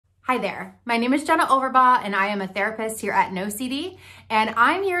Hi there, my name is Jenna Overbaugh and I am a therapist here at NoCD, and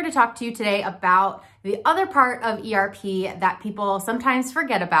I'm here to talk to you today about the other part of ERP that people sometimes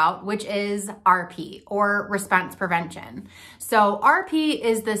forget about, which is RP, or response prevention. So RP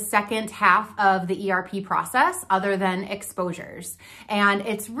is the second half of the ERP process other than exposures, and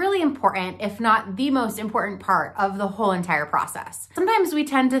it's really important, if not the most important part of the whole entire process. Sometimes we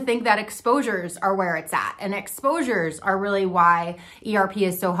tend to think that exposures are where it's at, and exposures are really why ERP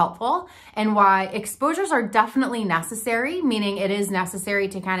is so helpful and why exposures are definitely necessary, meaning it is necessary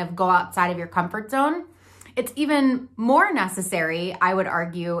to kind of go outside of your comfort zone. It's even more necessary, I would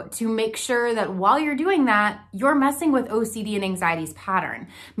argue, to make sure that while you're doing that, you're messing with OCD and anxiety's pattern,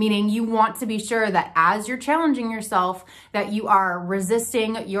 meaning you want to be sure that as you're challenging yourself, that you are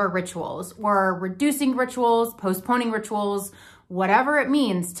resisting your rituals or reducing rituals, postponing rituals, whatever it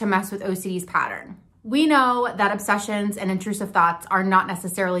means to mess with OCD's pattern. We know that obsessions and intrusive thoughts are not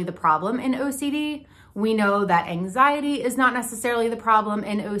necessarily the problem in OCD. We know that anxiety is not necessarily the problem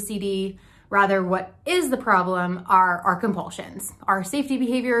in OCD. Rather, what is the problem are our compulsions, our safety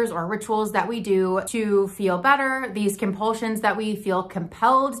behaviors or rituals that we do to feel better, these compulsions that we feel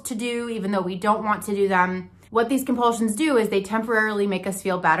compelled to do even though we don't want to do them. What these compulsions do is they temporarily make us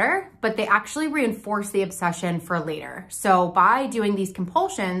feel better, but they actually reinforce the obsession for later. So by doing these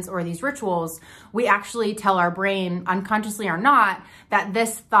compulsions or these rituals, we actually tell our brain, unconsciously or not, that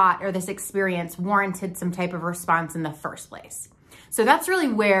this thought or this experience warranted some type of response in the first place. So that's really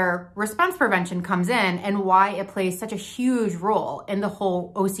where response prevention comes in and why it plays such a huge role in the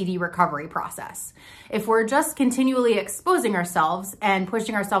whole OCD recovery process. If we're just continually exposing ourselves and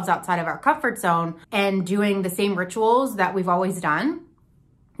pushing ourselves outside of our comfort zone and doing the same rituals that we've always done,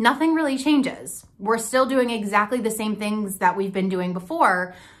 nothing really changes. We're still doing exactly the same things that we've been doing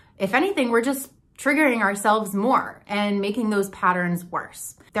before. If anything, we're just triggering ourselves more and making those patterns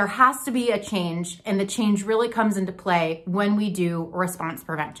worse. There has to be a change, and the change really comes into play when we do response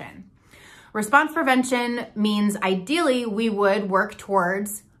prevention. Response prevention means ideally we would work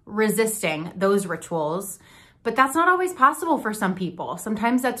towards resisting those rituals, but that's not always possible for some people.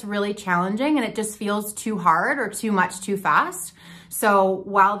 Sometimes that's really challenging and it just feels too hard or too much too fast. So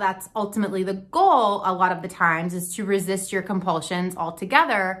while that's ultimately the goal a lot of the times is to resist your compulsions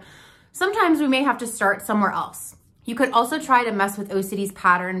altogether, sometimes we may have to start somewhere else. You could also try to mess with OCD's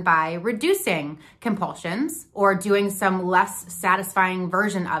pattern by reducing compulsions or doing some less satisfying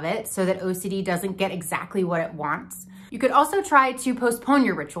version of it so that OCD doesn't get exactly what it wants. You could also try to postpone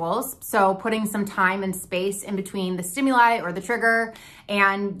your rituals, so putting some time and space in between the stimuli or the trigger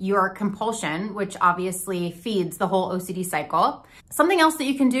and your compulsion, which obviously feeds the whole OCD cycle. Something else that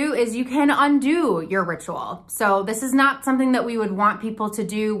you can do is you can undo your ritual. So this is not something that we would want people to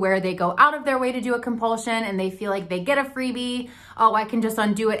do where they go out of their way to do a compulsion and they feel like they get a freebie. Oh, I can just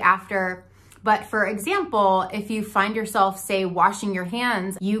undo it after. But for example, if you find yourself, say, washing your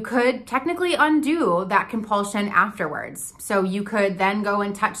hands, you could technically undo that compulsion afterwards. So you could then go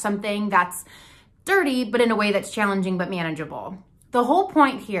and touch something that's dirty, but in a way that's challenging but manageable. The whole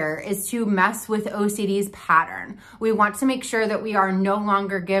point here is to mess with OCD's pattern. We want to make sure that we are no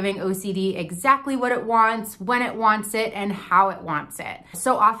longer giving OCD exactly what it wants, when it wants it, and how it wants it.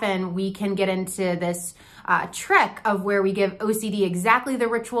 So often we can get into this trick of where we give OCD exactly the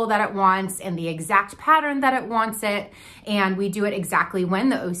ritual that it wants and the exact pattern that it wants it, and we do it exactly when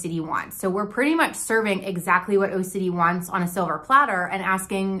the OCD wants. So we're pretty much serving exactly what OCD wants on a silver platter and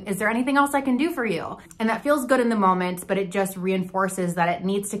asking, is there anything else I can do for you? And that feels good in the moment, but it just reinforces that it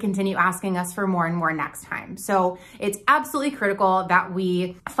needs to continue asking us for more and more next time. So it's absolutely critical that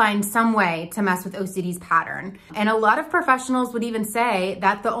we find some way to mess with OCD's pattern. And a lot of professionals would even say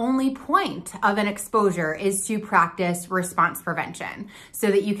that the only point of an exposure is to practice response prevention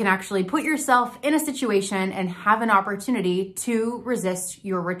so that you can actually put yourself in a situation and have an opportunity to resist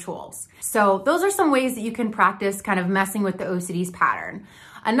your rituals. So those are some ways that you can practice kind of messing with the OCD's pattern.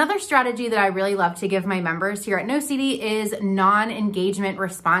 Another strategy that I really love to give my members here at NoCD is non-engagement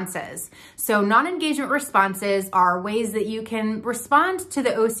responses. So non-engagement responses are ways that you can respond to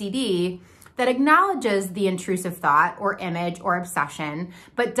the OCD that acknowledges the intrusive thought or image or obsession,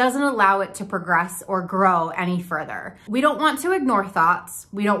 but doesn't allow it to progress or grow any further. We don't want to ignore thoughts.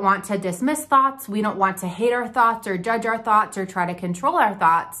 We don't want to dismiss thoughts. We don't want to hate our thoughts or judge our thoughts or try to control our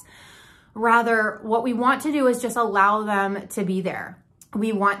thoughts. Rather, what we want to do is just allow them to be there.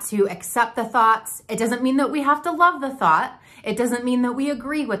 We want to accept the thoughts. It doesn't mean that we have to love the thought. It doesn't mean that we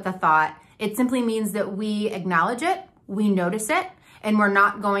agree with the thought. It simply means that we acknowledge it, we notice it, and we're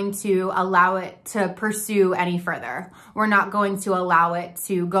not going to allow it to pursue any further. We're not going to allow it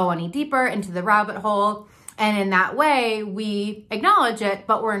to go any deeper into the rabbit hole. And in that way, we acknowledge it,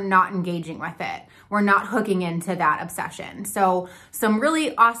 but we're not engaging with it. We're not hooking into that obsession. So some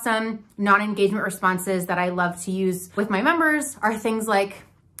really awesome non-engagement responses that I love to use with my members are things like,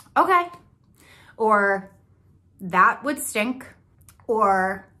 okay, or that would stink,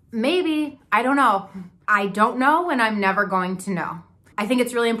 or maybe, I don't know. I don't know and I'm never going to know. I think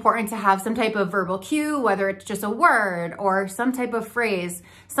it's really important to have some type of verbal cue, whether it's just a word or some type of phrase,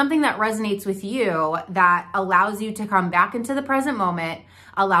 something that resonates with you that allows you to come back into the present moment,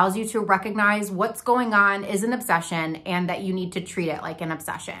 allows you to recognize what's going on is an obsession and that you need to treat it like an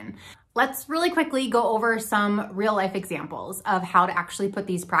obsession. Let's really quickly go over some real life examples of how to actually put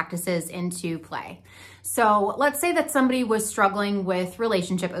these practices into play. So let's say that somebody was struggling with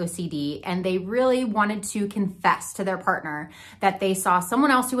relationship OCD and they really wanted to confess to their partner that they saw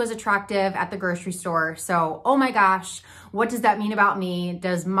someone else who was attractive at the grocery store. So, oh my gosh, what does that mean about me?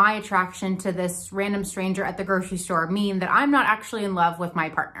 Does my attraction to this random stranger at the grocery store mean that I'm not actually in love with my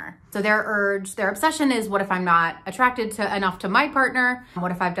partner? So their urge, their obsession is, what if I'm not attracted enough to my partner?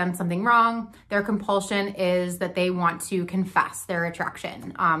 What if I've done something wrong? Their compulsion is that they want to confess their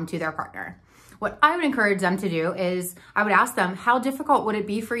attraction to their partner. What I would encourage them to do is I would ask them, how difficult would it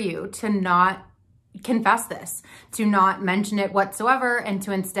be for you to not confess this, to not mention it whatsoever, and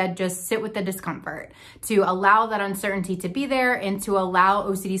to instead just sit with the discomfort, to allow that uncertainty to be there and to allow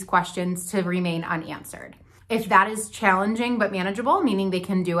OCD's questions to remain unanswered. If that is challenging but manageable, meaning they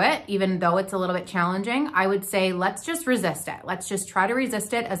can do it, even though it's a little bit challenging, I would say, let's just resist it. Let's just try to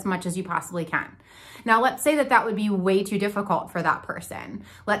resist it as much as you possibly can. Now, let's say that that would be way too difficult for that person.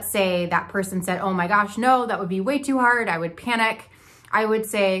 Let's say that person said, oh my gosh, no, that would be way too hard. I would panic. I would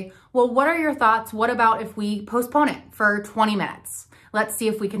say, well, what are your thoughts? What about if we postpone it for 20 minutes? Let's see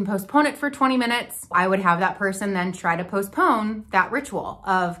if we can postpone it for 20 minutes. I would have that person then try to postpone that ritual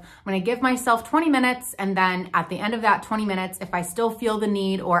of, I'm gonna give myself 20 minutes, and then at the end of that 20 minutes, if I still feel the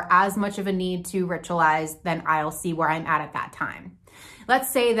need or as much of a need to ritualize, then I'll see where I'm at that time. Let's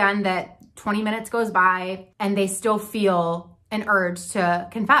say then that 20 minutes goes by and they still feel an urge to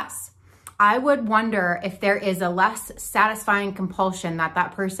confess. I would wonder if there is a less satisfying compulsion that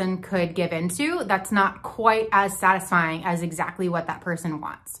that person could give into that's not quite as satisfying as exactly what that person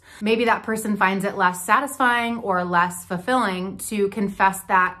wants. Maybe that person finds it less satisfying or less fulfilling to confess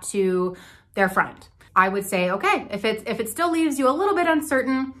that to their friend. I would say, okay, if it still leaves you a little bit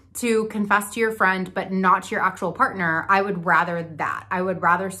uncertain to confess to your friend, but not to your actual partner, I would rather that. I would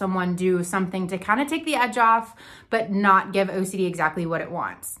rather someone do something to kind of take the edge off, but not give OCD exactly what it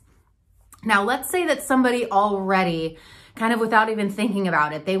wants. Now, let's say that somebody already, kind of without even thinking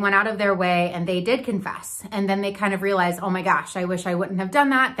about it, they went out of their way and they did confess. And then they kind of realized, oh my gosh, I wish I wouldn't have done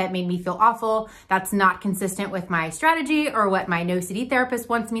that. That made me feel awful. That's not consistent with my strategy or what my OCD therapist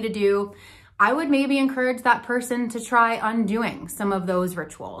wants me to do. I would maybe encourage that person to try undoing some of those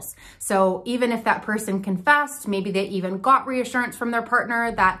rituals. So even if that person confessed, maybe they even got reassurance from their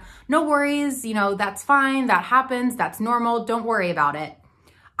partner that no worries, that's fine, that happens, that's normal, don't worry about it.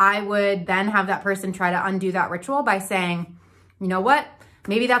 I would then have that person try to undo that ritual by saying, you know what?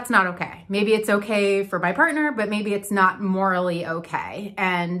 Maybe that's not okay. Maybe it's okay for my partner, but maybe it's not morally okay.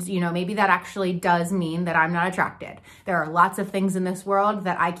 And, maybe that actually does mean that I'm not attracted. There are lots of things in this world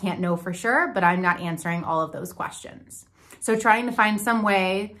that I can't know for sure, but I'm not answering all of those questions. So trying to find some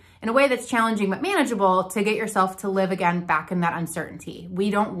way, in a way that's challenging but manageable, to get yourself to live again back in that uncertainty.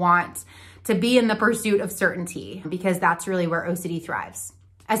 We don't want to be in the pursuit of certainty because that's really where OCD thrives.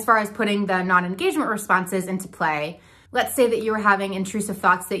 As far as putting the non-engagement responses into play, let's say that you were having intrusive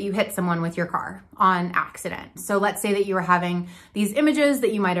thoughts that you hit someone with your car on accident. So let's say that you were having these images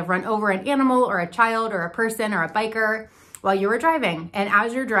that you might have run over an animal or a child or a person or a biker while you were driving. And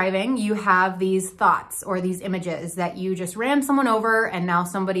as you're driving, you have these thoughts or these images that you just ran someone over and now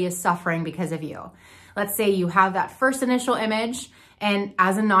somebody is suffering because of you. Let's say you have that first initial image, and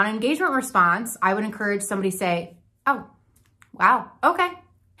as a non-engagement response, I would encourage somebody to say, oh, wow, okay.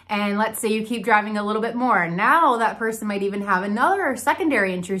 And let's say you keep driving a little bit more. Now that person might even have another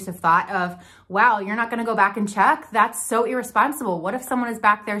secondary intrusive thought of, wow, you're not gonna go back and check? That's so irresponsible. What if someone is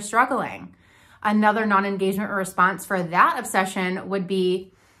back there struggling? Another non-engagement response for that obsession would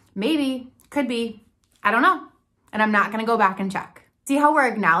be, maybe, could be, I don't know, and I'm not gonna go back and check. See how we're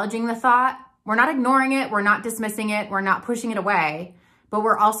acknowledging the thought? We're not ignoring it, we're not dismissing it, we're not pushing it away, but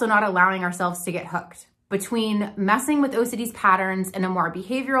we're also not allowing ourselves to get hooked. Between messing with OCD's patterns in a more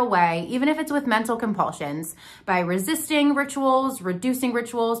behavioral way, even if it's with mental compulsions, by resisting rituals, reducing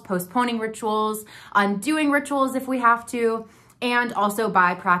rituals, postponing rituals, undoing rituals if we have to, and also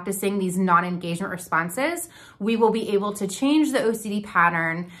by practicing these non-engagement responses, we will be able to change the OCD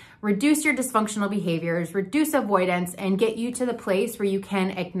pattern, reduce your dysfunctional behaviors, reduce avoidance, and get you to the place where you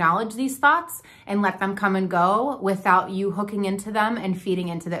can acknowledge these thoughts and let them come and go without you hooking into them and feeding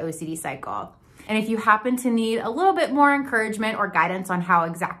into the OCD cycle. And if you happen to need a little bit more encouragement or guidance on how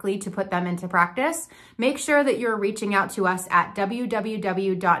exactly to put them into practice, make sure that you're reaching out to us at www.nocd.com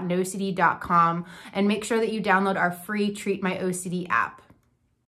and make sure that you download our free Treat My OCD app.